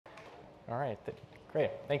All right, great.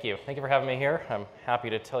 Thank you. Thank you for having me here. I'm happy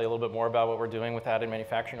to tell you a little bit more about what we're doing with additive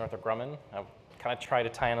manufacturing, Northrup Grumman. I'll kind of try to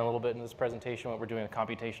tie in a little bit in this presentation what we're doing with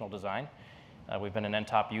computational design. We've been an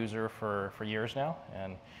nTop user for years now,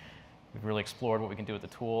 and we've really explored what we can do with the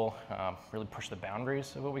tool, really pushed the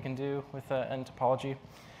boundaries of what we can do with nTopology.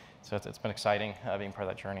 So it's been exciting being part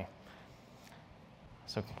of that journey.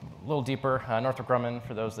 So a little deeper, Northrop Grumman,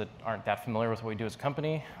 for those that aren't that familiar with what we do as a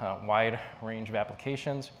company, wide range of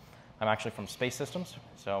applications. I'm actually from space systems,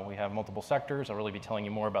 so we have multiple sectors. I'll really be telling you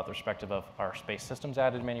more about the perspective of our space systems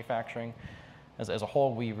additive manufacturing. As a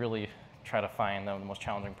whole, we really try to find the most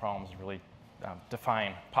challenging problems and really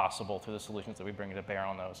define possible through the solutions that we bring to bear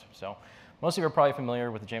on those. So most of you are probably familiar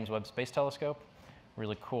with the James Webb Space Telescope,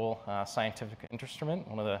 really cool scientific instrument,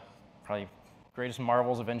 one of the probably greatest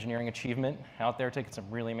marvels of engineering achievement out there, taking some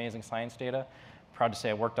really amazing science data. Proud to say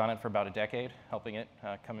I worked on it for about a decade, helping it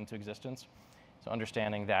come into existence. So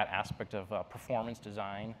understanding that aspect of performance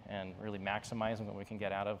design and really maximizing what we can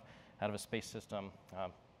get out of a space system,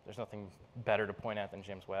 there's nothing better to point at than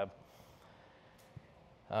James Webb.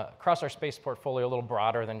 Across our space portfolio, a little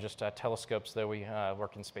broader than just telescopes, though, we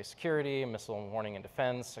work in space security, missile warning and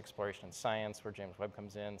defense, exploration and science, where James Webb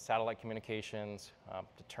comes in, satellite communications,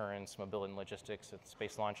 deterrence, mobility and logistics, and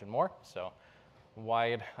space launch and more. So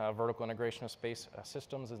wide vertical integration of space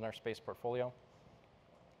systems in our space portfolio.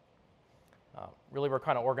 Really, we're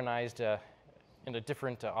kind of organized into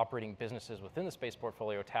different operating businesses within the space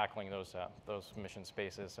portfolio, tackling those mission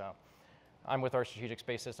spaces. I'm with our Strategic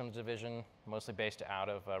Space Systems division, mostly based out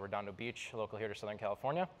of Redondo Beach, local here to Southern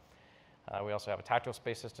California. We also have a Tactical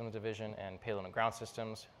Space Systems division and Payload and Ground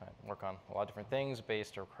Systems. I work on a lot of different things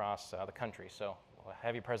based across the country. So a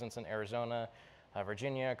heavy presence in Arizona,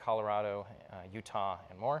 Virginia, Colorado, Utah,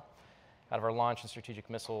 and more. Out of our launch and strategic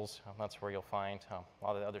missiles, that's where you'll find a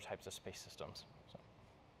lot of the other types of space systems.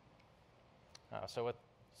 So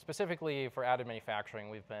specifically for additive manufacturing,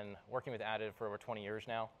 we've been working with additive for over 20 years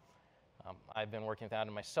now. I've been working with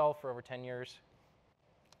additive myself for over 10 years.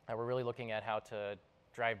 We're really looking at how to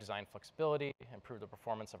drive design flexibility, improve the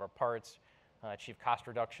performance of our parts, achieve cost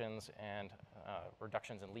reductions and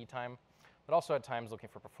reductions in lead time, but also at times looking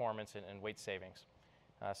for performance and weight savings.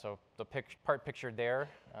 So the part pictured there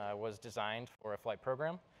was designed for a flight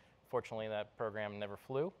program. Fortunately, that program never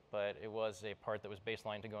flew, but it was a part that was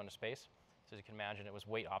baseline to go into space. So as you can imagine, it was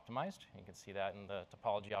weight optimized. You can see that in the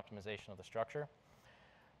topology optimization of the structure.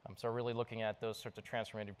 So really looking at those sorts of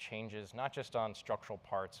transformative changes, not just on structural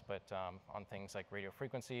parts, but on things like radio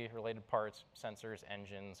frequency related parts, sensors,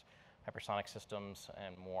 engines, hypersonic systems,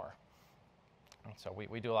 and more. And so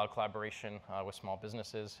we do a lot of collaboration with small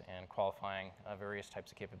businesses and qualifying various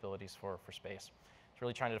types of capabilities for space. It's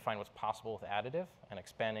really trying to define what's possible with additive and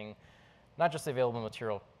expanding not just the available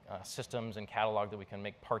material systems and catalog that we can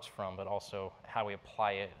make parts from, but also how we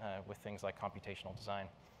apply it with things like computational design.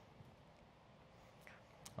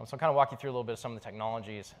 So I'll kind of walk you through a little bit of some of the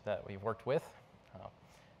technologies that we've worked with.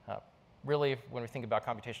 Really, when we think about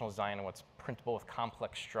computational design and what's printable with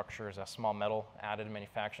complex structures, small metal additive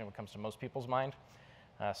manufacturing what comes to most people's mind.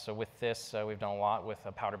 So with this, we've done a lot with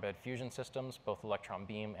powder bed fusion systems, both electron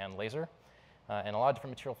beam and laser, and a lot of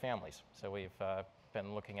different material families. So we've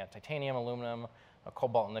been looking at titanium, aluminum,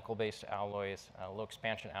 cobalt and nickel-based alloys, low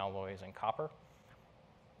expansion alloys, and copper.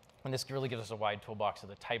 And this really gives us a wide toolbox of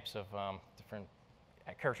the types of different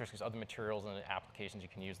characteristics of the materials and the applications you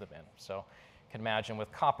can use them in. So you can imagine with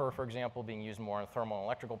copper, for example, being used more in thermal and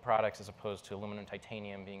electrical products as opposed to aluminum and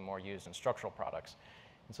titanium being more used in structural products.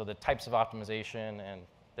 And so the types of optimization and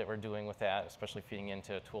that we're doing with that, especially feeding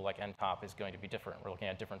into a tool like nTop, is going to be different. We're looking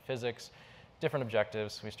at different physics, different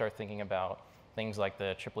objectives. We start thinking about things like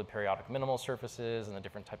the triply periodic minimal surfaces and the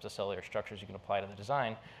different types of cellular structures you can apply to the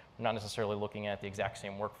design. We're not necessarily looking at the exact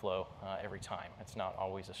same workflow every time. It's not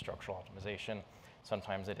always a structural optimization.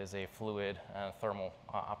 Sometimes it is a fluid thermal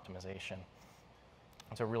optimization.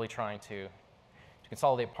 And so really trying to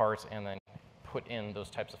consolidate parts and then put in those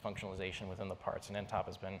types of functionalization within the parts. And nTop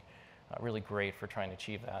has been really great for trying to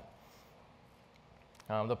achieve that.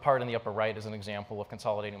 The part in the upper right is an example of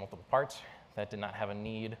consolidating multiple parts that did not have a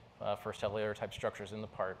need for cellular type structures in the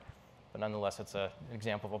part. But nonetheless, it's an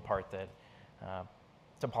example of a part that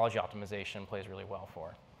topology optimization plays really well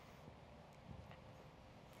for.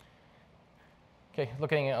 Okay,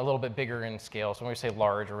 looking a little bit bigger in scale. So when we say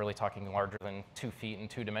large, we're really talking larger than 2 feet in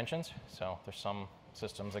 2 dimensions. So there's some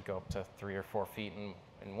systems that go up to 3 or 4 feet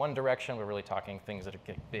in one direction. We're really talking things that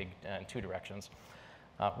get big in 2 directions.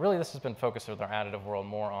 Really, this has been focused with our additive world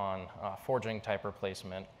more on forging type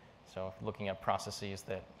replacement. So looking at processes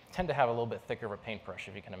that tend to have a little bit thicker of a paint brush,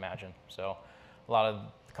 if you can imagine. So a lot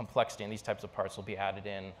of complexity in these types of parts will be added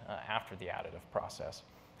in after the additive process.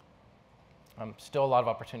 Still a lot of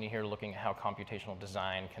opportunity here looking at how computational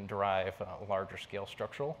design can derive larger scale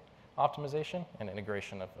structural optimization and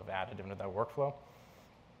integration of additive into that workflow.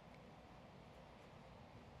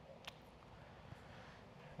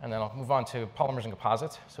 And then I'll move on to polymers and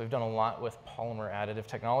composites. So we've done a lot with polymer additive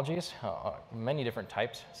technologies, many different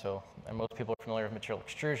types. So and most people are familiar with material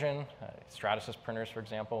extrusion, Stratasys printers, for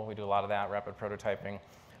example. We do a lot of that, rapid prototyping.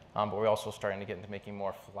 But we're also starting to get into making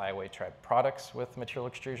more flyaway type products with material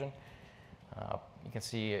extrusion. You can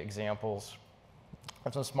see examples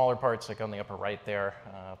of some smaller parts, like on the upper right there.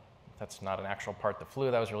 That's not an actual part that flew.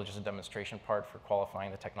 That was really just a demonstration part for qualifying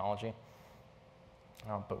the technology.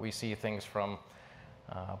 But we see things from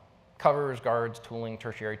covers, guards, tooling,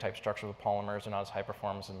 tertiary type structures with polymers are not as high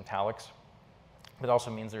performance as metallics. It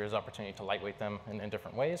also means there is opportunity to lightweight them in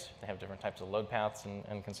different ways. They have different types of load paths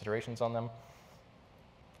and considerations on them.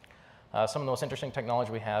 Some of the most interesting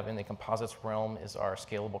technology we have in the composites realm is our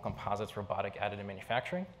scalable composites robotic additive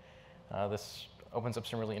manufacturing. This opens up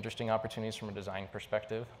some really interesting opportunities from a design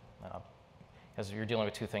perspective. Because you're dealing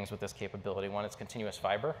with two things with this capability. One, it's continuous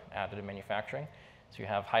fiber additive manufacturing. So you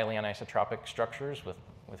have highly anisotropic structures with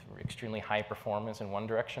extremely high performance in one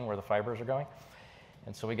direction where the fibers are going.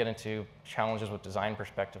 And so we get into challenges with design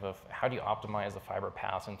perspective of how do you optimize the fiber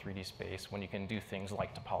paths in 3D space when you can do things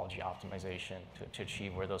like topology optimization to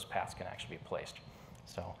achieve where those paths can actually be placed.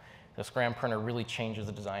 So the Scram printer really changes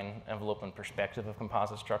the design envelope and perspective of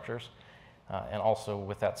composite structures. And also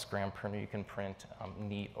with that Scram printer, you can print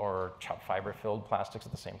neat or chopped fiber filled plastics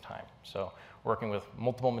at the same time. So working with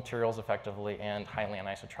multiple materials effectively and highly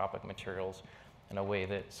anisotropic materials in a way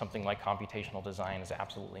that something like computational design is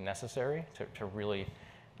absolutely necessary to really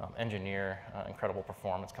engineer incredible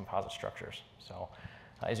performance composite structures. So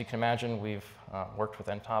as you can imagine, we've worked with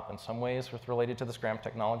nTop in some ways related to the Scram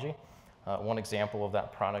technology. One example of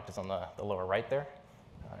that product is on the lower right there,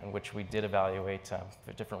 in which we did evaluate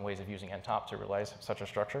the different ways of using nTop to realize such a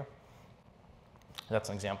structure. That's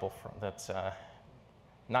an example that's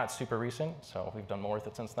not super recent, so we've done more with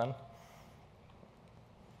it since then.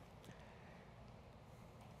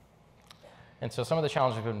 And so some of the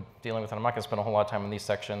challenges we've been dealing with, and I'm not going to spend a whole lot of time on these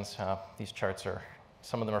sections. These charts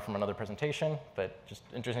some of them are from another presentation, but just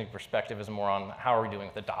interesting perspective is more on how are we doing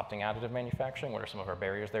with adopting additive manufacturing? What are some of our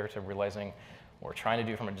barriers there to realizing what we're trying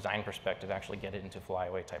to do from a design perspective, actually get it into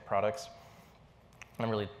flyaway type products. And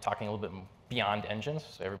I'm really talking a little bit beyond engines.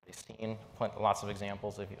 So everybody's seen lots of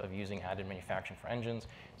examples of using additive manufacturing for engines.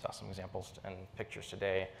 Saw some examples and pictures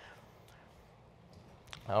today.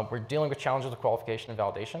 We're dealing with challenges of qualification and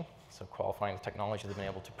validation. So qualifying the technology, they've been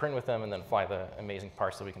able to print with them and then fly the amazing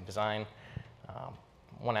parts that we can design.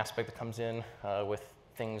 One aspect that comes in with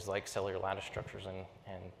things like cellular lattice structures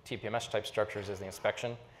and TPMS type structures is the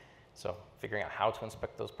inspection. So figuring out how to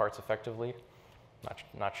inspect those parts effectively.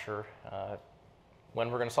 Not sure when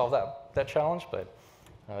we're going to solve that challenge, but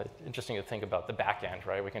interesting to think about the back end,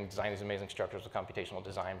 right? We can design these amazing structures with computational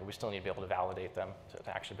design, but we still need to be able to validate them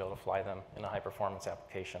to actually be able to fly them in a high performance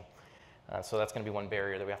application. So that's going to be one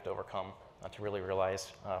barrier that we have to overcome to really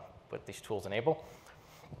realize what these tools enable,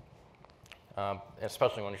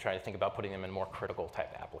 especially when you're trying to think about putting them in more critical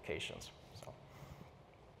type applications.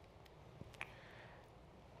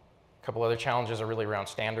 A couple other challenges are really around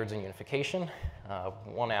standards and unification.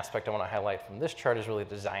 One aspect I want to highlight from this chart is really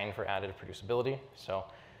design for additive producibility. So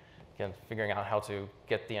again, figuring out how to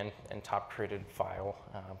get the nTop created file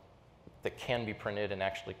that can be printed and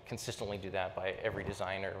actually consistently do that by every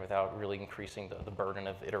designer without really increasing the burden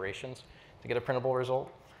of iterations to get a printable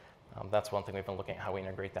result. That's one thing we've been looking at, how we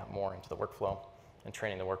integrate that more into the workflow and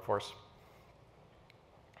training the workforce.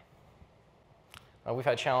 We've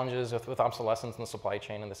had challenges with obsolescence in the supply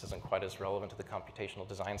chain, and this isn't quite as relevant to the computational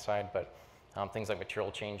design side, but things like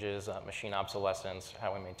material changes, machine obsolescence,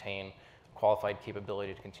 how we maintain qualified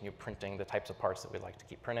capability to continue printing the types of parts that we'd like to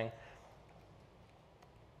keep printing.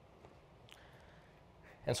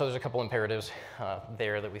 And so there's a couple imperatives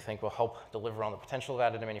there that we think will help deliver on the potential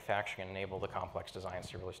of additive manufacturing and enable the complex designs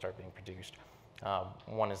to really start being produced.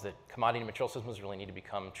 One is that commodity material systems really need to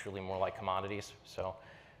become truly more like commodities. So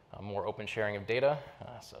more open sharing of data,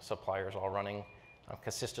 so suppliers all running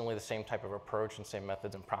consistently the same type of approach and same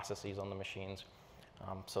methods and processes on the machines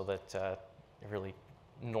so that it really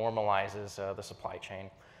normalizes the supply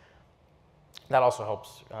chain. That also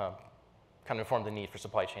helps kind of inform the need for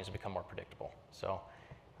supply chains to become more predictable. So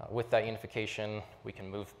with that unification, we can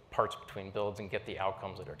move parts between builds and get the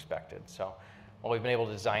outcomes that are expected. So while we've been able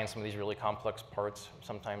to design some of these really complex parts,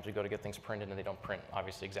 sometimes we go to get things printed and they don't print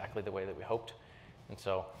obviously exactly the way that we hoped. And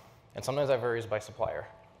sometimes that varies by supplier.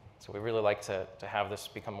 So we really like to have this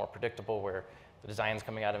become more predictable, where the designs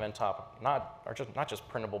coming out of nTop not just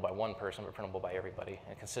printable by one person, but printable by everybody,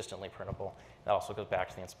 and consistently printable. That also goes back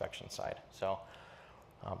to the inspection side. So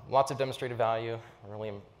lots of demonstrated value.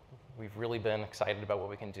 We've really been excited about what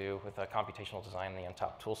we can do with computational design in the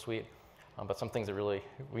nTop tool suite. But some things that really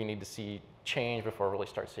we need to see change before we really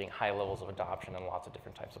start seeing high levels of adoption in lots of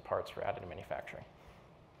different types of parts for additive manufacturing.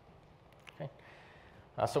 Okay.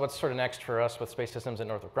 So what's sort of next for us with Space Systems at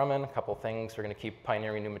Northrop Grumman? A couple things. We're going to keep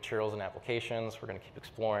pioneering new materials and applications. We're going to keep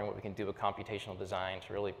exploring what we can do with computational design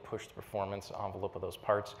to really push the performance envelope of those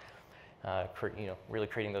parts. Really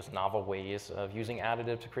creating those novel ways of using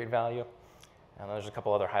additive to create value. And there's a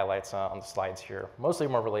couple other highlights on the slides here, mostly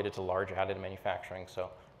more related to large additive manufacturing. So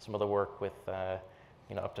some of the work with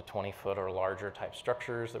up to 20-foot or larger type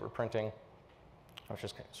structures that we're printing, which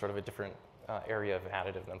is sort of a different area of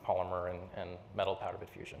additive than polymer and metal powder bed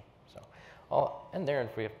fusion. So I'll end there, and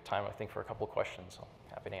if we have time, I think, for a couple of questions, I'm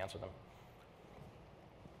happy to answer them.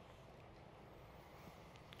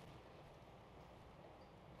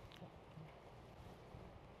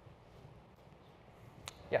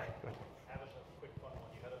 Yeah, go ahead. I have a quick fun one.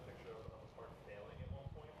 You had a picture of a part failing at one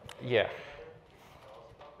point. Yeah. Can you tell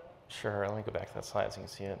us about that? Sure, let me go back to that slide so you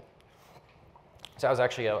can see it. So that was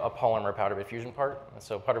actually a polymer powder bed fusion part. And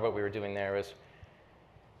so part of what we were doing there was,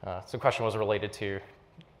 so the question was related to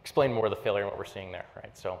explain more of the failure and what we're seeing there,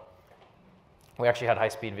 right? So we actually had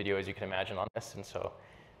high-speed video, as you can imagine, on this. And so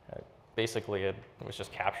basically it was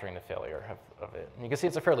just capturing the failure of it. And you can see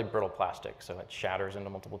it's a fairly brittle plastic, so it shatters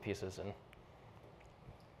into multiple pieces. And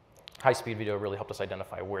high-speed video really helped us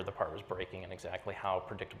identify where the part was breaking and exactly how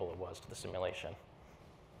predictable it was to the simulation.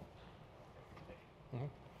 Mm-hmm.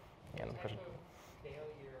 Yeah, no question. Failure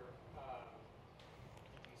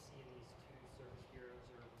did you see in these two service bureaus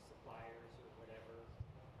or suppliers or whatever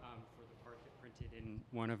for the part that printed in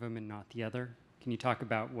one of them and not the other? Can you talk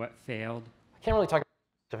about what failed? I can't really talk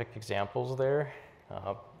about specific examples there,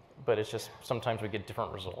 but it's just sometimes we get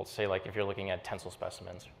different results. Say like if you're looking at tensile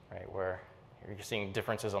specimens, right, where you're seeing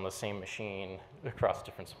differences on the same machine across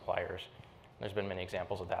different suppliers. There's been many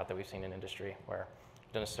examples of that we've seen in industry where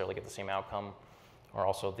you don't necessarily get the same outcome, or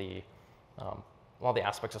also all the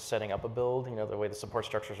aspects of setting up a build, the way the support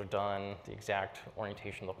structures are done, the exact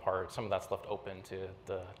orientation of the part, some of that's left open to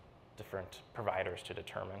the different providers to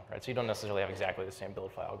determine, right? So you don't necessarily have exactly the same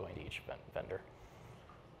build file going to each vendor.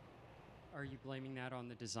 Are you blaming that on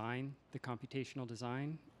the design, the computational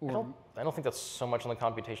design? Or? I don't think that's so much on the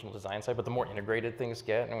computational design side, but the more integrated things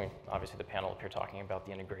get, I mean, obviously the panel up here talking about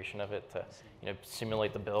the integration of it to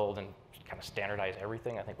simulate the build and kind of standardize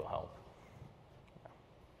everything, I think will help.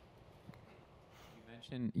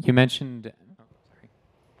 You mentioned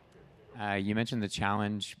the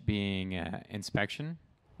challenge being inspection.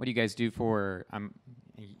 What do you guys do for?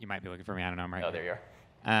 You might be looking for me. I don't know. I'm right. Oh, there you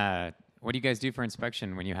are. What do you guys do for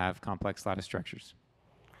inspection when you have complex lattice structures?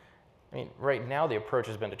 I mean, right now the approach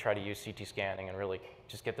has been to try to use CT scanning and really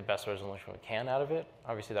just get the best resolution we can out of it.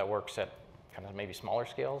 Obviously, that works at kind of maybe smaller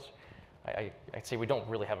scales. I'd say we don't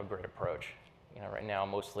really have a great approach. Right now,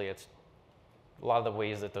 mostly it's a lot of the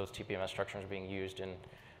ways that those TPMS structures are being used in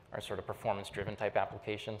are sort of performance-driven type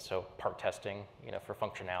applications. So part testing, for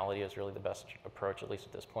functionality is really the best approach, at least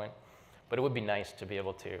at this point. But it would be nice to be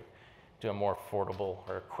able to do a more affordable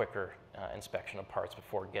or quicker inspection of parts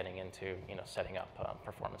before getting into, setting up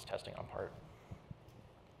performance testing on part.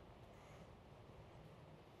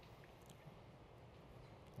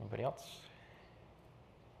 Anybody else?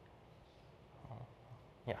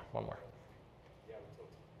 Yeah, one more. Yeah, we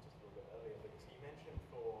talked just a little bit earlier, but so you mentioned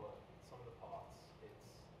for some of the parts,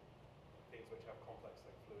 it's things which have complex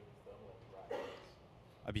like fluid and thermal interactions.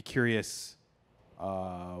 I'd be curious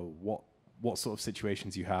what sort of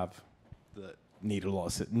situations you have that need a lot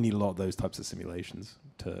of those types of simulations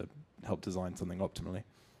to help design something optimally.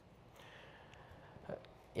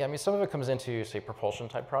 Yeah, I mean, some of it comes into, say, propulsion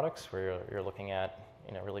type products where you're looking at,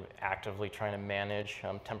 really actively trying to manage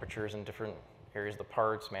temperatures in different areas of the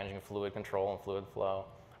parts, managing fluid control and fluid flow.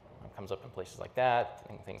 Comes up in places like that,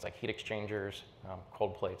 and things like heat exchangers,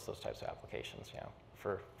 cold plates, those types of applications,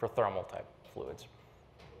 for thermal type fluids.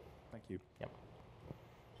 Thank you. Yep.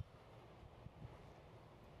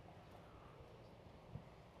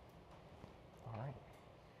 All right.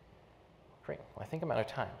 Great. Well, I think I'm out of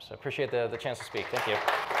time, so appreciate the chance to speak. Thank you.